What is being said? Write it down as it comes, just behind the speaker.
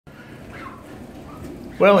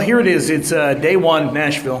Well, here it is. It's day one,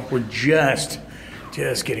 Nashville. We're just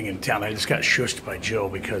getting in town. I just got shushed by Jill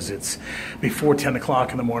because it's before 10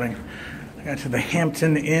 o'clock in the morning. I got to the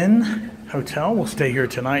Hampton Inn Hotel. We'll stay here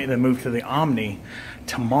tonight and then move to the Omni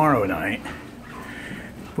tomorrow night.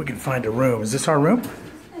 If we can find a room. Is this our room?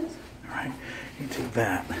 All right. You can take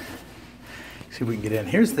that. See if we can get in.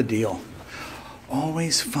 Here's the deal.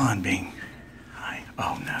 Always fun being... Hi.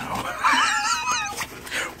 Oh, no.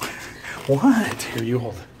 What? Here, you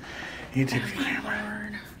hold it. You take the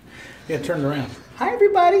camera. Yeah, turn it around. Hi,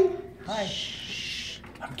 everybody. Hi. Shh.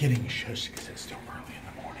 I'm getting shushed because it's still early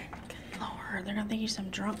in the morning. Good Lord, they're going to think you're some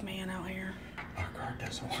drunk man out here. Our card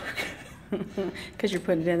doesn't work. Because you're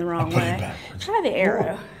putting it in the wrong way. Try the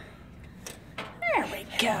arrow. Whoa. There we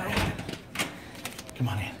go. Come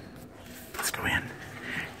on in. Let's go in.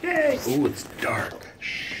 Yay. Ooh, it's dark.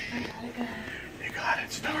 Shh. I gotta go. You got it.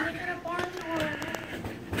 It's dark. I got a barn door.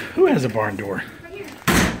 Who has a barn door? Right here.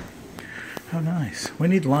 Oh, nice. We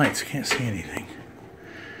need lights. Can't see anything.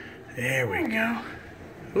 There we go.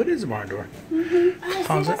 Oh, it is a barn door.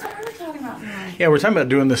 Mm-hmm. Oh, see, that's what we were talking about tonight. Yeah, we're talking about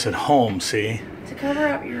doing this at home, see? To cover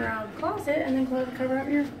up your closet and then cover up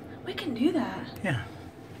your... We can do that. Yeah.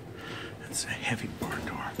 That's a heavy barn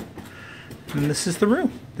door. And this is the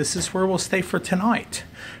room. This is where we'll stay for tonight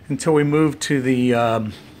until we move to the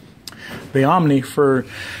Omni for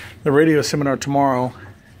the radio seminar tomorrow.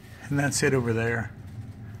 And that's it over there,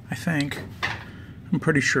 I think. I'm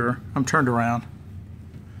pretty sure. I'm turned around.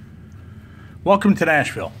 Welcome to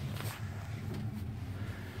Nashville.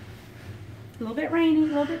 A little bit rainy, a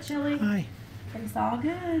little bit chilly. Hi. But it's all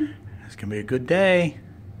good. It's going to be a good day.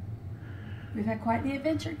 We've had quite the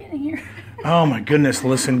adventure getting here. Oh my goodness,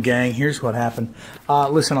 listen gang, here's what happened.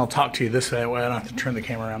 Listen, I'll talk to you this way, I don't have to turn the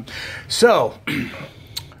camera around. So,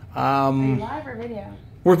 Are you live or video?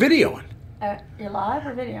 we're videoing. You're live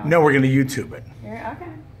or video? No, we're going to YouTube it.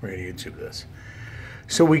 Okay. We're going to YouTube this.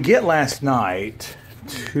 So we get last night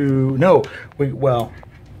to, well,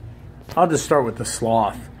 I'll just start with the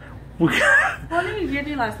sloth. What did you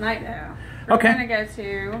do last night though? We're Okay. going to go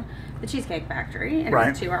to the Cheesecake Factory, and Right.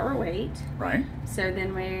 it's a 2-hour wait. Right. So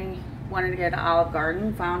then we wanted to go to Olive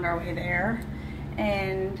Garden, found our way there,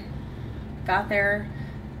 and got there,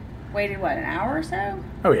 waited what, an hour or so?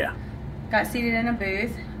 Oh yeah. Got seated in a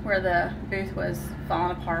booth where the booth was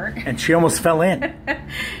falling apart. And she almost fell in.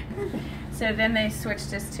 So then they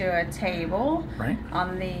switched us to a table Right.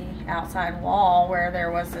 on the outside wall where there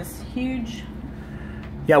was this huge...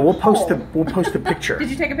 Yeah, we'll post a picture. Did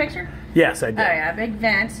you take a picture? Yes, I did. Oh yeah, a big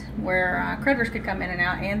vent where critters could come in and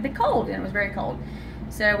out, and the cold, and it was very cold.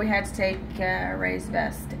 So we had to take a raised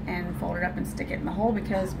vest and fold it up and stick it in the hole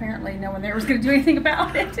because apparently no one there was going to do anything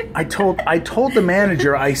about it. I told the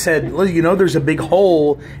manager, I said, well, you know, there's a big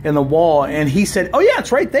hole in the wall, and he said, oh yeah,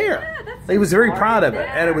 it's right there. Yeah, that's he was very proud of it, there.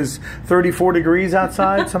 and it was 34 degrees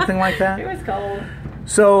outside, something like that. It was cold.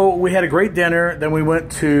 So we had a great dinner. Then we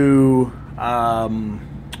went to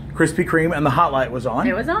Krispy Kreme, and the hot light was on.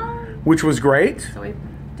 It was on. Which was great. So we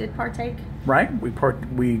did partake. Right.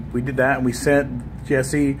 We did that, and we sent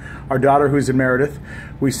Jessie, our daughter who's in Meredith,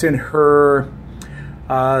 we sent her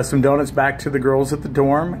some donuts back to the girls at the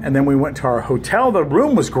dorm, and then we went to our hotel. The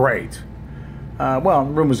room was great. Well,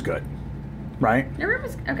 the room was good. Right? The room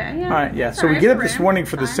was okay, yeah. All right, yeah. So we get up this morning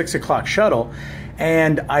for the 6 o'clock shuttle,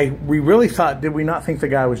 and we really thought, did we not think the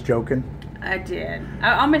guy was joking? I did.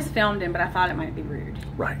 I almost filmed him, but I thought it might be rude.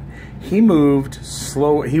 Right. He moved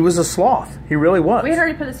slow. He was a sloth. He really was. We had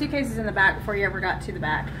already put the suitcases in the back before you ever got to the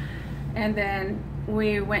back. And then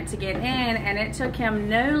we went to get in, and it took him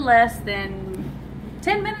no less than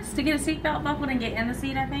 10 minutes to get a seatbelt buckled and get in the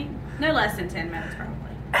seat, I think. No less than 10 minutes, probably.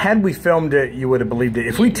 Had we filmed it, you would have believed it.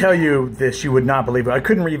 If we tell you this, you would not believe it. I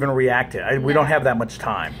couldn't even react to it. We don't have that much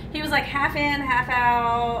time. He was like half in, half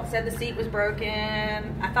out, said the seat was broken.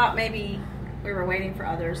 I thought maybe we were waiting for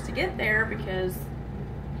others to get there because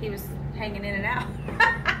he was hanging in and out.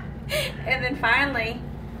 And then finally,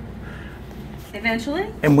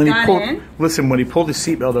 eventually, and when got he pulled, in, listen, when he pulled his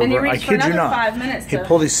seatbelt and he over, I reached for kid you another not, 5 minutes he to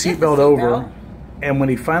pulled his get the seatbelt over, seatbelt. and when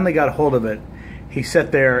he finally got a hold of it, he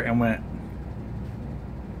sat there and went.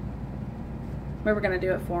 We were going to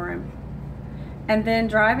do it for him. And then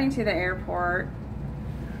driving to the airport,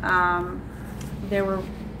 there were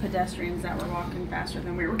pedestrians that were walking faster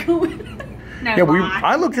than we were going. No Yeah, lie.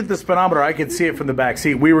 I looked at the speedometer. I could see it from the back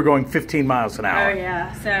seat. We were going 15 miles an hour. Oh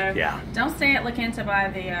yeah, so Yeah. don't stay at La Quinta by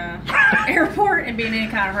the airport and be in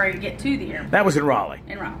any kind of hurry to get to the airport. That was in Raleigh.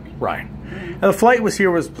 In Raleigh. Right. And the flight was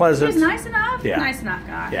It pleasant. was nice enough. Yeah. Nice enough,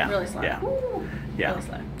 guy. Yeah. Really slow. Yeah. Ooh, Yeah. Really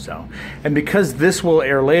slow. So, and because this will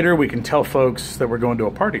air later, we can tell folks that we're going to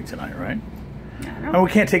a party tonight, right? Yeah, I And don't, we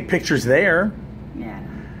can't take pictures there. yeah.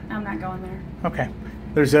 I'm not going there. Okay.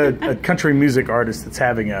 There's a country music artist that's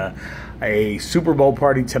having a Super Bowl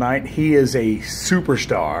party tonight. He is a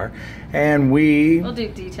superstar, and we'll do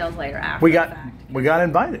details later after we got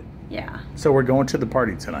invited. Yeah. So we're going to the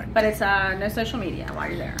party tonight. But it's no social media while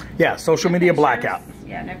you're there. Yeah, social media blackout.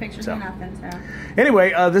 Yeah, no pictures or nothing. So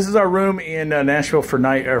anyway, this is our room in Nashville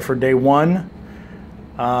for day one.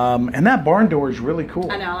 And that barn door is really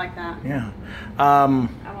cool. I know, I like that. Yeah. I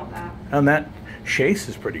want that. And that chaise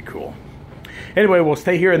is pretty cool. Anyway, we'll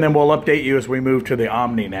stay here and then we'll update you as we move to the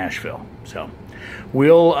Omni Nashville. So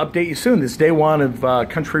we'll update you soon. This is day one of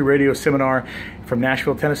Country Radio Seminar from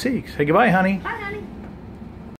Nashville, Tennessee. Say goodbye, honey. Bye, honey.